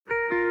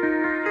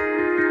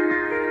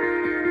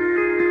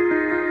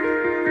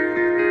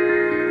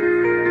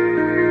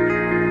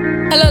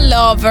Hello,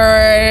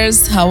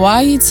 lovers. How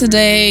are you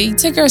today?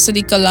 Take her to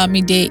the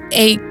Olamide,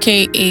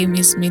 aka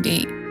Miss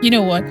Mide. You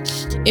know what?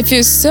 It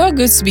feels so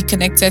good to be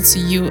connected to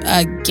you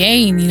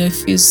again. It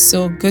feels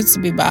so good to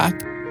be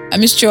back. I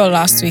missed you all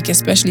last week,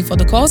 especially for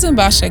the calls and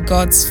bash I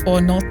got for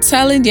not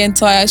telling the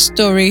entire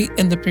story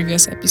in the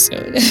previous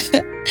episode.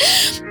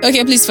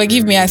 Okay, please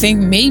forgive me. I think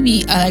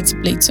maybe I like to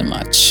play too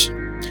much.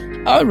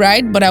 All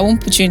right, but I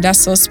won't put you in that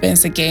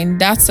suspense again.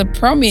 That's a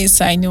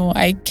promise I know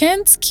I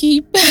can't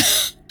keep.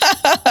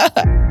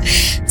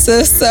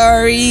 So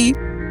sorry.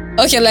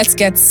 Okay, let's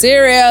get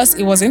serious.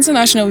 It was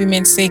International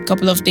Women's Day a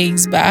couple of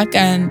days back,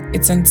 and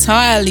it's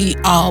entirely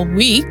our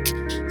week.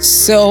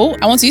 So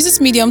I want to use this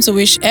medium to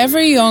wish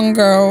every young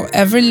girl,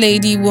 every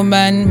lady,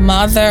 woman,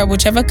 mother,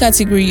 whichever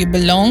category you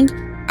belong,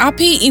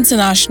 happy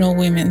International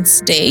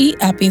Women's Day,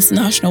 happy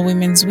International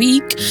Women's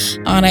Week.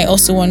 And I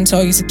also want to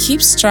tell you to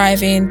keep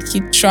striving,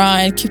 keep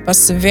trying, keep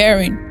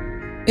persevering.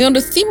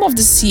 The theme of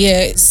this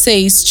year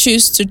says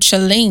choose to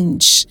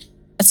challenge.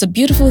 It's a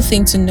beautiful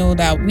thing to know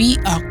that we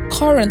are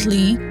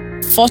currently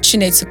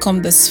fortunate to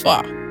come this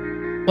far.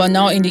 We're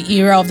now in the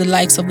era of the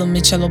likes of the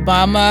Michelle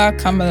Obama,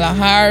 Kamala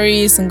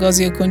Harris,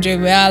 Ngozi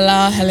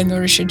Okonjo-Iweala, Helen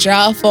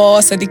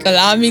Orisha-Jafo, Sadiq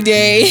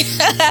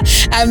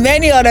Olamide, and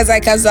many others I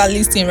can't start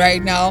listing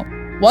right now.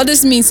 What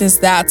this means is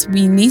that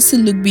we need to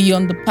look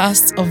beyond the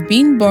past of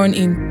being born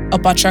in a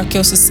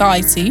patriarchal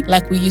society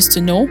like we used to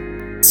know,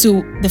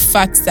 to the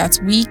fact that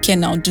we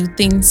can now do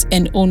things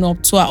and own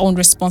up to our own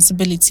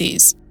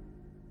responsibilities.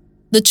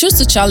 The choose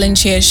to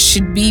challenge here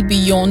should be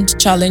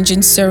beyond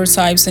challenging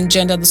stereotypes and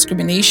gender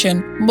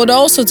discrimination, but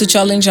also to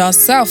challenge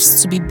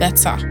ourselves to be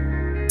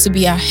better, to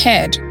be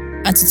ahead,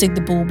 and to take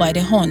the bull by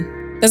the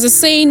horn. There's a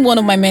saying one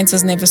of my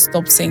mentors never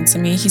stopped saying to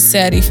me. He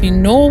said, if you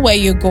know where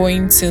you're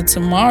going till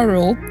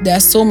tomorrow, there are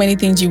so many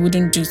things you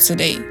wouldn't do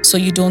today, so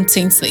you don't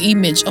taint the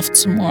image of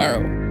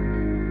tomorrow.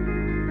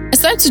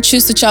 It's time to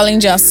choose to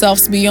challenge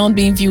ourselves beyond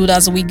being viewed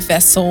as a weak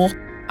vessel,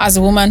 as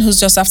a woman who's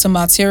just after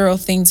material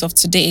things of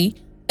today.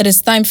 It is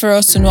time for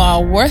us to know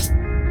our worth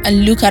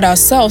and look at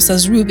ourselves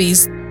as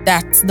rubies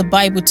that the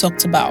Bible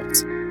talked about.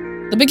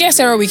 The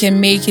biggest error we can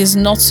make is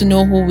not to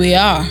know who we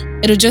are.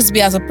 It'll just be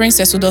as a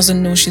princess who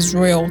doesn't know she's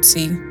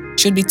royalty.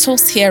 She'll be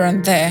tossed here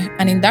and there,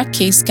 and in that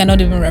case,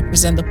 cannot even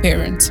represent the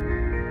parent.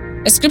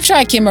 A scripture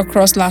I came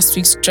across last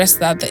week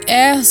stressed that the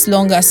heir, as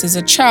long as is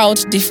a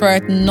child,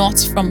 differeth not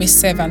from a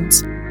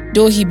servant,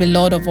 though he be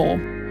Lord of all.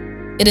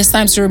 It is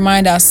time to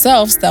remind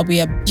ourselves that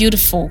we are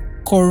beautiful,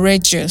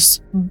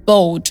 courageous,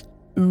 bold,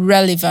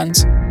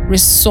 relevant,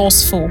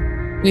 resourceful.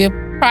 We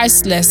are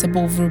priceless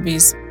above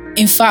rubies.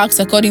 In fact,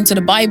 according to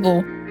the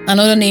Bible,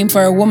 another name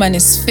for a woman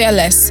is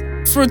fearless,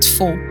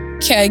 fruitful,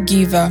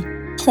 caregiver,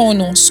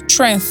 honor,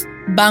 strength,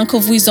 bank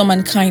of wisdom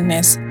and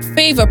kindness,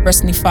 favor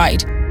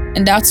personified.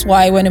 And that's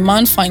why when a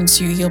man finds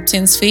you, he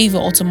obtains favor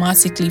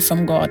automatically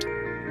from God.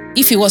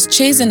 If he was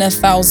chasing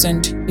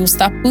 1,000, he'll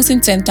start putting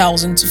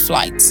 10,000 to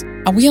flight.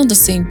 Are we on the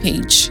same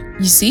page?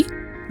 You see,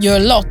 you're a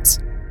lot.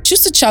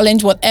 Choose to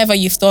challenge whatever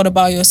you've thought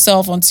about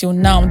yourself until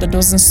now that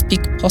doesn't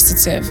speak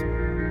positive.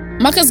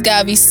 Marcus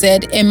Garvey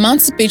said,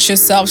 emancipate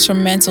yourselves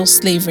from mental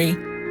slavery.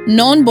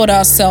 None but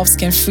ourselves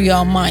can free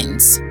our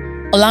minds.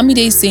 Olamide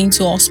is saying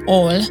to us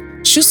all,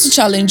 choose to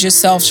challenge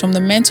yourselves from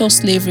the mental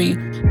slavery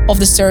of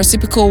the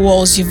stereotypical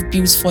walls you've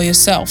built for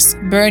yourselves,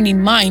 bearing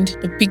in mind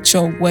the picture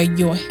of where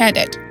you're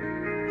headed.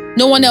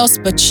 No one else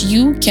but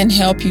you can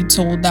help you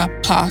toward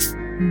that path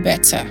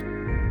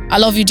better. I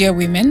love you, dear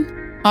women.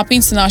 Happy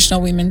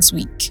International Women's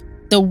Week.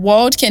 The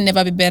world can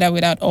never be better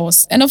without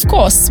us. And of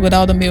course,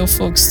 without the male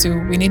folks too.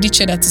 We need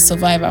each other to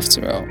survive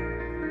after all.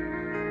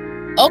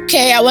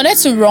 Okay, I wanted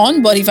to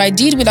run, but if I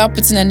did without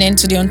putting an end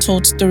to the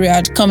untold story I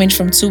had coming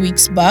from 2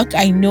 weeks back,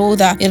 I know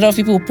that a lot of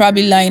people will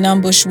probably lie in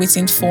ambush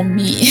waiting for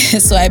me.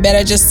 So I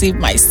better just save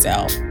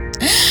myself.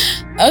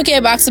 Okay,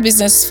 back to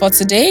business for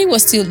today. We're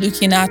still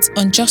looking at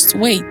unjust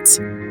weight.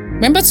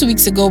 Remember 2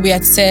 weeks ago we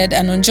had said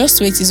an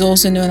unjust weight is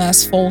also known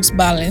as false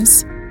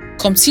balance.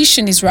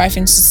 Competition is rife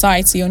in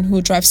society on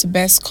who drives the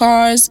best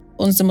cars,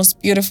 owns the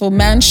most beautiful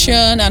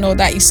mansion, and all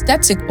that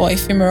aesthetic or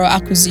ephemeral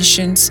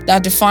acquisitions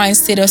that define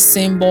status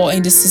symbol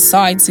in the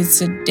society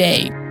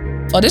today.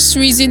 For this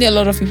reason, a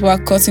lot of people are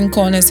cutting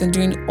corners and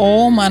doing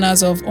all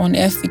manners of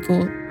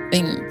unethical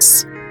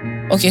things.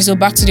 Okay, so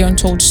back to the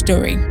untold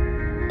story.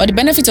 For the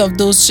benefit of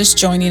those just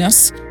joining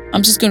us,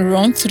 I'm just going to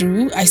run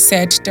through. I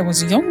said there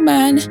was a young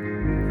man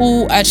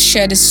who had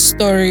shared a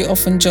story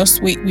of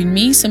unjust weight with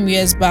me some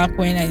years back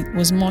when I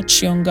was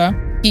much younger.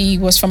 He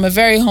was from a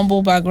very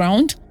humble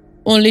background,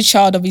 only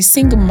child of a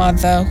single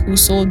mother who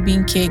sold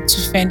bean cake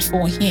to fend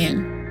for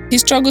him. He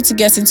struggled to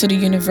get into the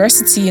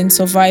university and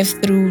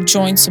survived through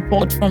joint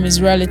support from his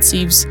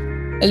relatives.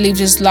 He lived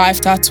his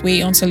life that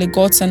way until he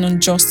got an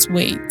unjust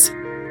weight.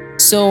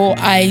 So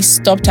I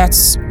stopped at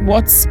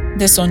what's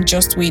this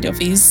unjust weight of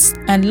his.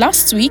 And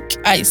last week,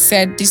 I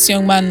said this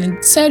young man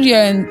in third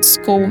year in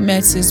school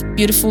met his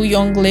beautiful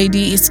young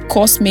lady, his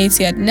course mate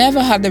he had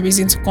never had the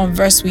reason to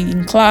converse with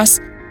in class,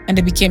 and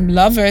they became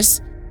lovers.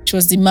 She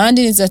was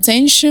demanding his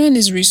attention,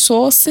 his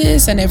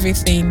resources, and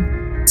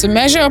everything. To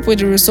measure up with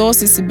the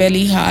resources he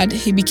barely had,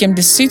 he became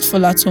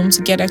deceitful at home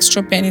to get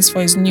extra pennies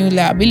for his new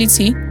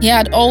liability. He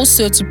had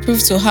also, to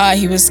prove to her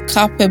he was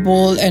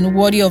capable and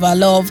worthy of her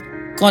love,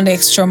 gone the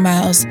extra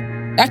miles.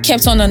 That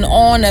kept on and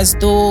on as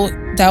though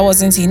that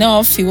wasn't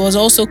enough. He was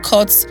also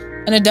caught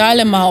in a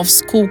dilemma of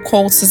school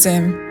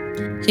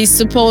cultism. His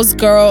supposed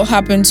girl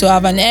happened to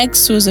have an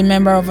ex who was a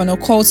member of an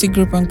occultic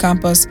group on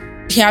campus.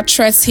 He had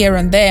threats here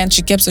and there, and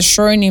she kept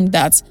assuring him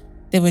that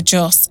they were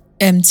just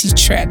empty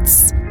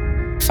threats.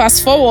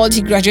 Fast forward,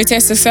 he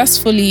graduated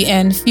successfully,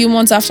 and a few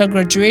months after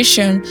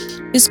graduation,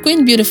 his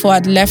Queen Beautiful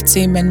had left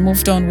him and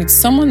moved on with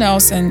someone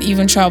else and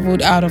even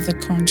traveled out of the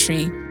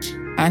country.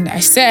 And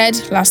I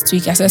said last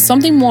week,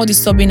 something more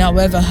disturbing,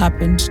 however,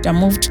 happened that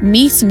moved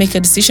me to make a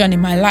decision in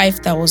my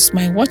life that was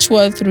my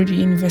watchword through the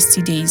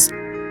university days.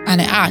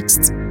 And I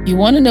asked, you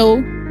want to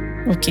know?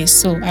 Okay,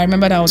 so I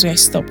remember that was where I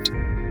stopped.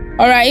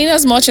 All right, in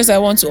as much as I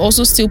want to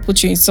also still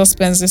put you in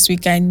suspense this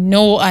week, I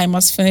know I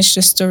must finish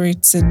the story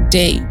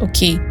today.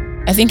 Okay,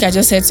 I think I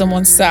just heard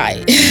someone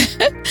sigh.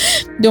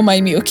 Don't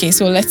mind me. Okay,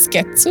 so let's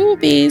get to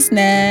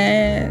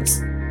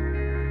business.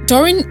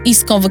 During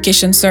his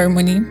convocation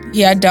ceremony,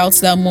 he had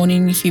doubts that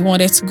morning if he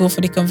wanted to go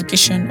for the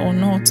convocation or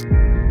not.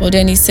 But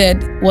then he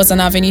said it was an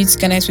avenue to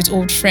connect with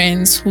old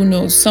friends. Who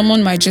knows,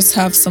 someone might just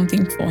have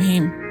something for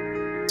him.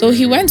 So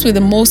he went with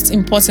the most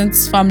important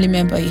family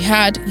member he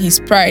had, his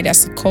pride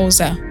as he calls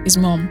her, his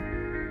mom.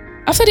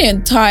 After the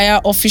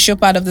entire official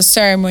part of the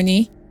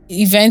ceremony,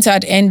 the event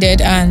had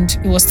ended and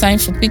it was time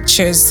for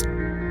pictures.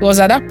 It was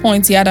at that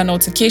point he had an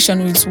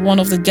altercation with one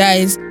of the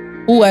guys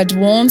who had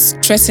once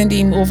threatened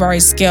him over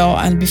his girl,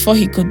 and before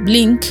he could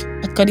blink,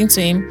 according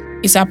to him,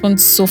 it happened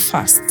so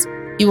fast.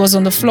 He was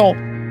on the floor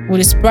with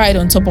his bride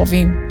on top of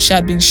him. She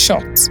had been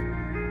shot.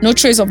 No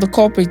trace of the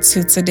culprit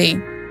till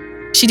today.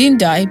 She didn't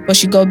die, but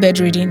she got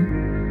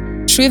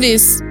bedridden. Through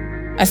this,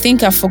 I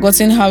think I've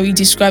forgotten how he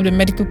described the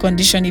medical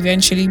condition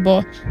eventually,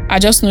 but I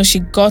just know she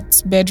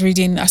got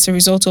bedridden as a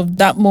result of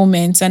that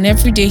moment, and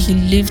every day he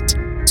lived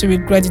to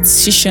regret the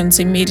decisions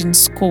he made in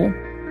school.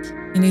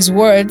 In his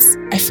words,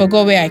 I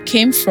forgot where I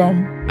came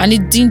from, and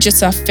it didn't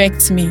just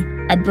affect me.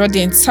 I brought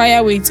the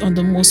entire weight on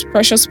the most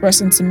precious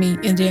person to me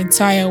in the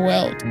entire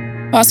world.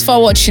 Fast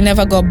forward, she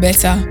never got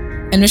better.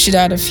 I know she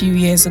died a few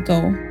years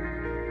ago.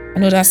 I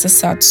know that's a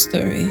sad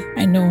story.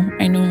 I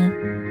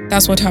know.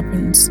 That's what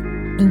happens.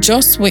 And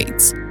just wait.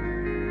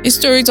 This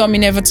story taught me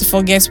never to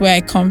forget where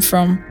I come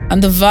from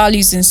and the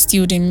values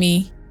instilled in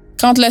me.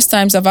 Countless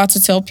times I've had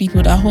to tell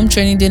people that home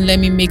training didn't let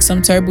me make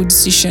some terrible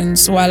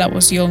decisions while I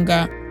was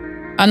younger.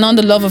 And now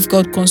the love of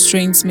God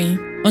constrains me.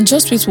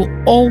 Unjust wait will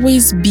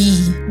always be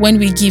when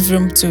we give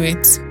room to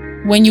it.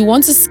 When you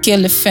want to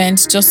scale a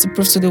fence just to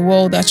prove to the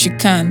world that you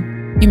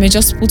can, you may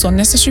just put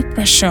unnecessary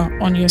pressure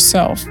on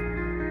yourself.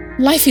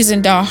 Life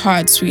isn't that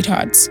hard,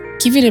 sweethearts.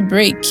 Give it a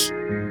break.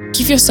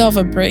 Give yourself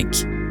a break.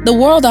 The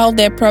world out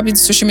there, probably the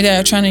social media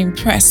you're trying to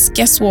impress,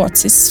 guess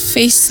what? It's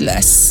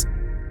faceless.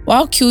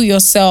 Why kill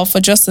yourself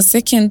for just a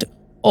second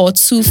or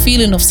two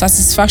feeling of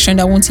satisfaction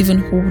that won't even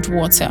hold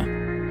water?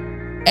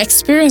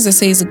 Experience, they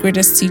say, is the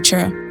greatest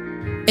teacher.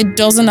 It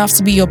doesn't have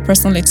to be your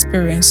personal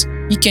experience.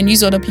 You can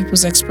use other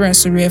people's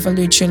experience to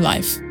reevaluate your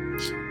life.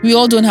 We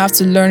all don't have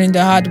to learn in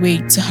the hard way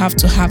to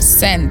have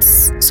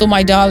sense. So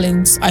my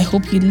darlings, I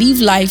hope you live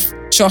life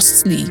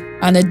justly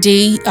and a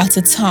day at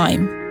a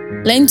time.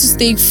 Learn to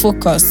stay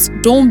focused.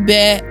 Don't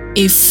bear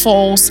a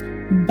false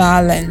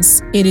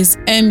balance. It is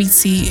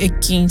enmity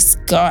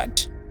against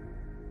God.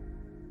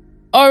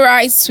 All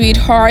right,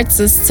 sweethearts,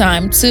 it's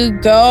time to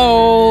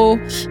go.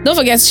 Don't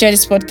forget to share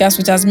this podcast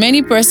with as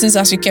many persons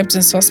as you kept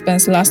in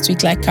suspense last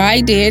week like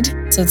I did.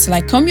 So till I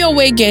come your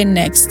way again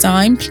next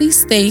time, please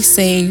stay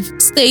safe,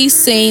 stay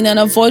sane, and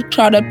avoid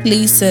crowded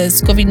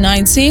places.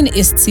 COVID-19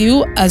 is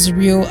still as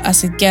real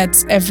as it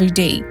gets every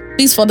day.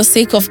 Please, for the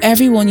sake of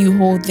everyone you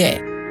hold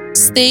there,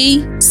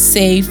 stay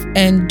safe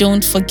and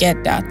don't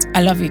forget that.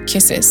 I love you.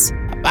 Kisses.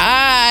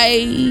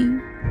 Bye.